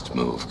your next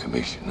move,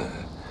 Commissioner.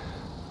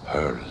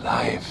 Her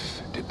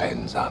life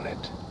depends on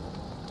it.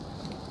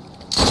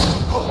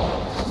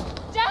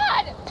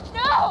 Dad!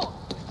 No!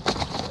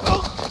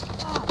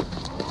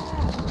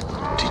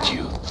 Did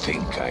you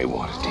think I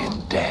wanted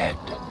him dead?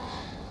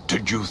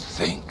 Did you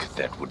think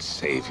that would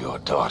save your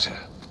daughter?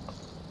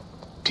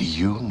 Do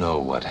you know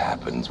what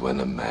happens when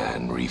a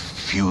man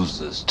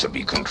refuses to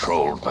be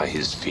controlled by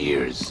his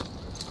fears?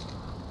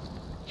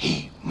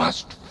 He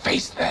must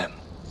face them.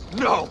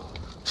 No!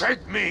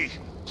 Take me!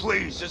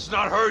 Please, it's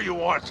not her you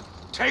want!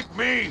 Take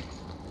me!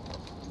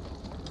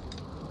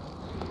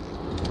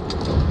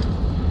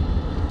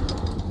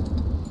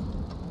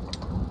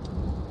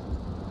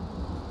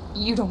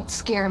 You don't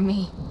scare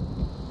me.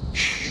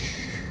 Shh.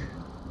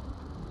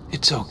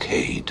 It's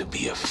okay to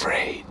be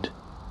afraid.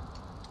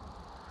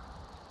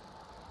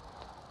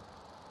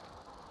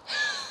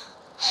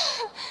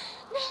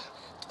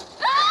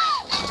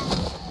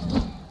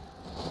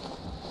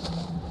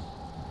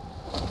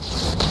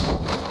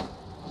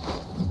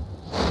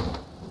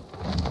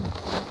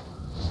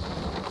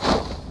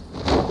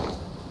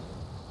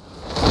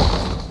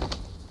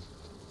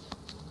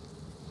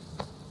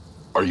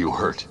 Are you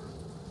hurt?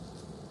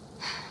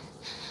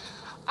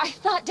 I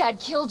thought Dad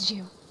killed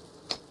you.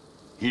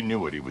 He knew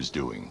what he was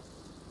doing.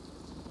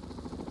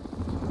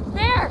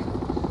 There!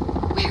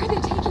 Where are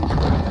they taking you?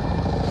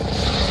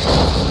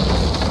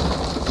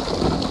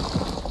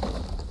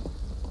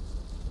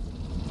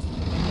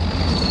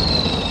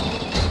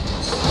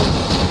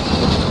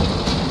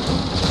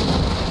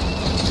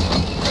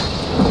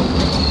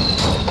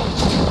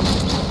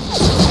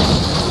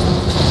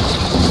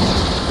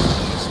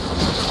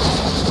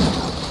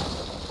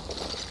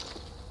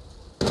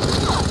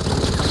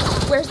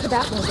 Where's the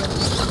Batmobile?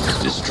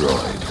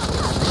 Destroyed.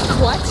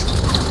 What?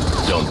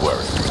 Don't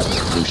worry.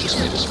 Lucius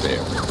made a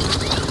spare.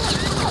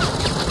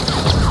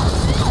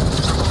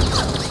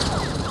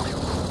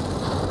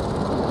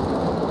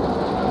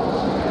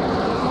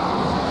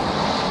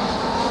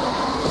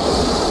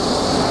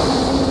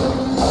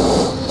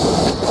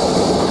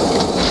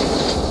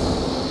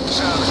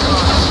 Sir, the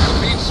car has a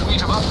complete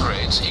suite of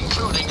upgrades,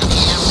 including an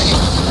EMP.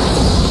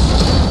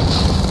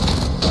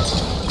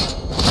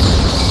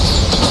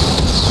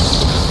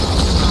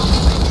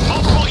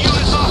 Multiple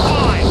units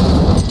offline!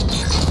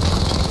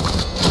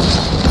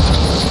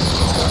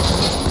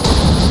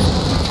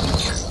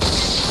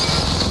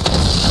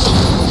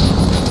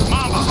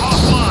 Mama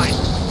offline!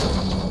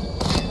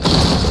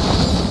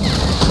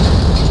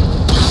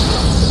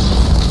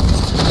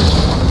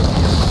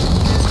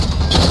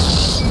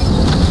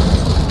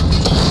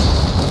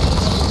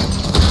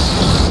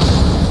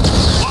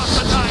 Lost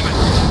the timing!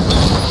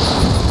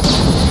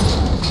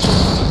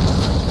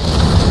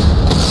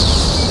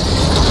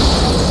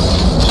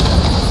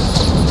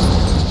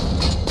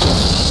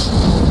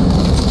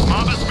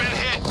 Mama's been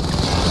hit!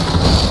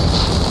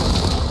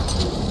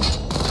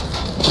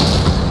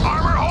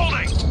 Armor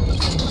holding!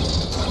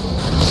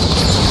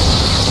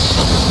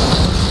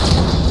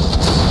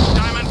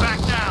 Diamond back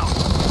down!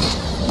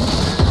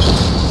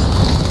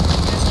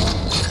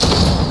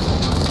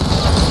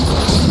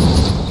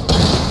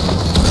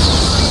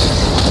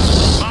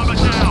 Mama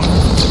down!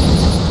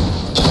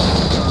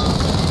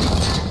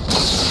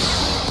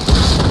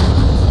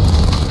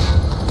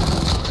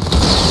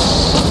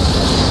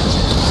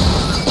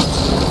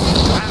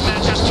 Batman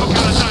just took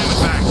out a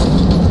Diamondback!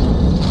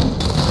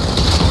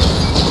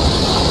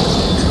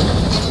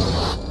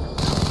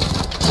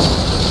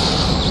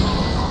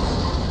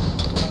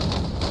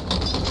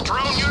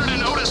 Drone unit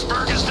in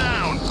Otisburg is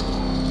down!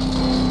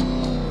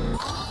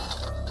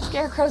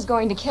 Scarecrow's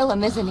going to kill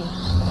him, isn't he?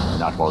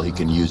 Not while he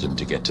can use him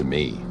to get to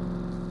me.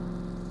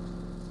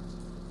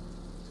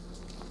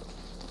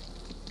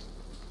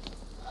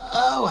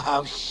 Oh,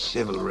 how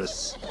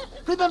chivalrous.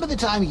 Remember the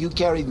time you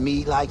carried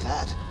me like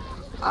that?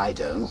 I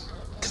don't,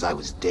 because because I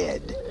was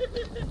dead.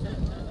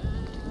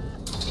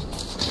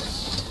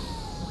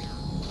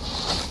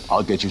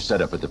 I'll get you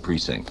set up at the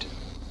precinct.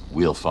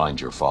 We'll find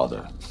your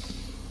father.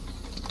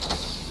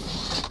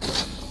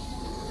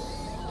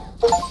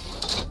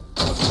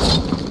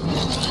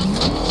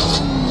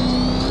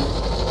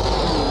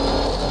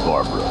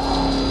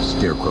 Barbara,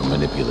 Scarecrow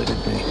manipulated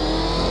me.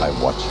 I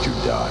watched you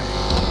die.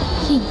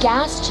 He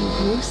gassed you,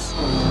 Bruce.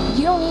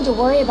 You don't need to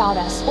worry about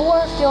us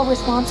or feel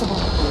responsible.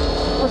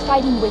 We're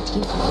fighting with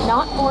you,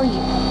 not for you,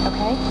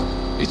 okay?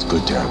 It's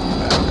good to have you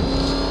back.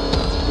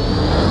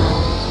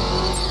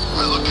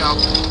 Look out.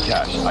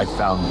 Cash, I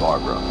found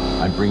Barbara.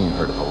 I'm bringing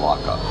her to the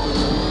lockup.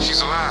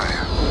 She's alive.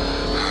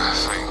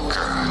 Thank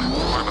God.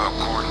 What about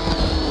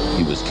Gordon?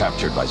 He was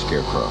captured by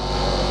Scarecrow.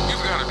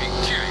 You've got to be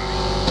kidding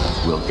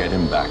me. We'll get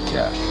him back,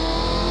 Cash.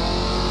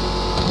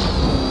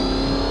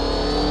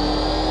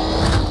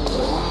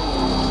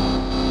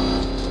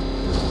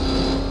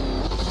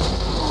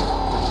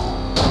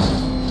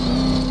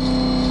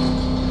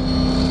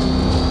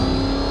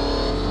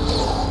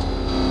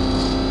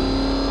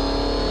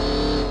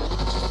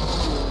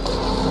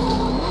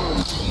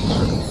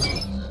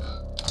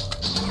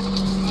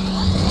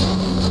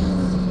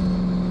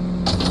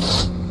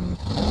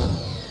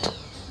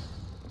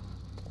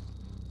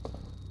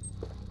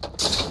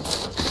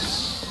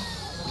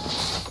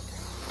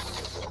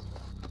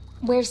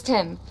 Where's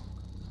Tim?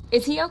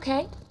 Is he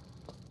okay?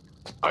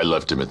 I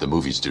left him at the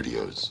movie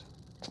studios.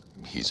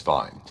 He's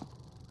fine.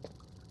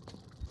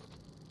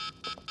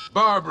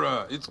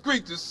 Barbara, it's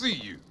great to see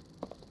you.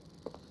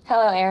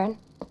 Hello, Aaron.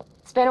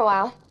 It's been a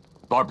while.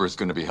 Barbara's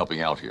gonna be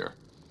helping out here.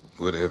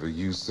 Whatever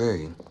you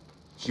say.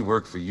 She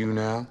work for you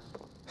now?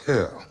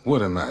 Hell,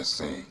 what am I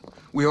saying?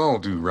 We all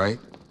do, right?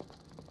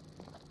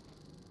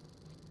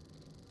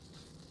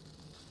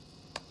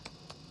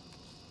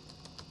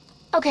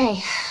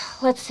 Okay,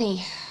 let's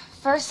see.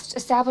 First,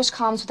 establish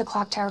comms with the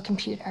clock tower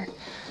computer.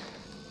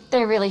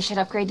 They really should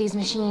upgrade these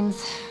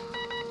machines.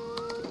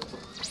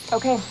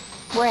 Okay,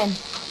 we're in.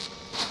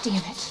 Damn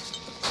it.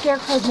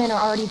 Scarecrow's men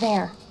are already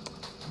there.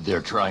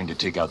 They're trying to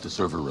take out the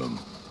server room.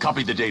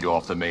 Copy the data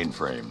off the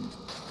mainframe.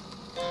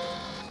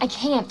 I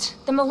can't.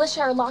 The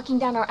militia are locking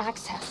down our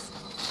access.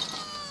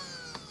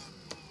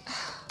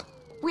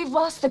 We've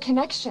lost the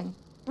connection.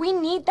 We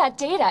need that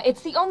data.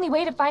 It's the only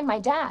way to find my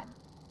dad.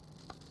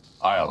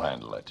 I'll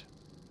handle it.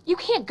 You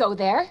can't go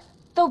there.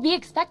 They'll be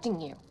expecting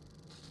you.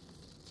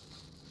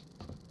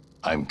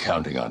 I'm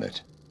counting on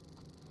it.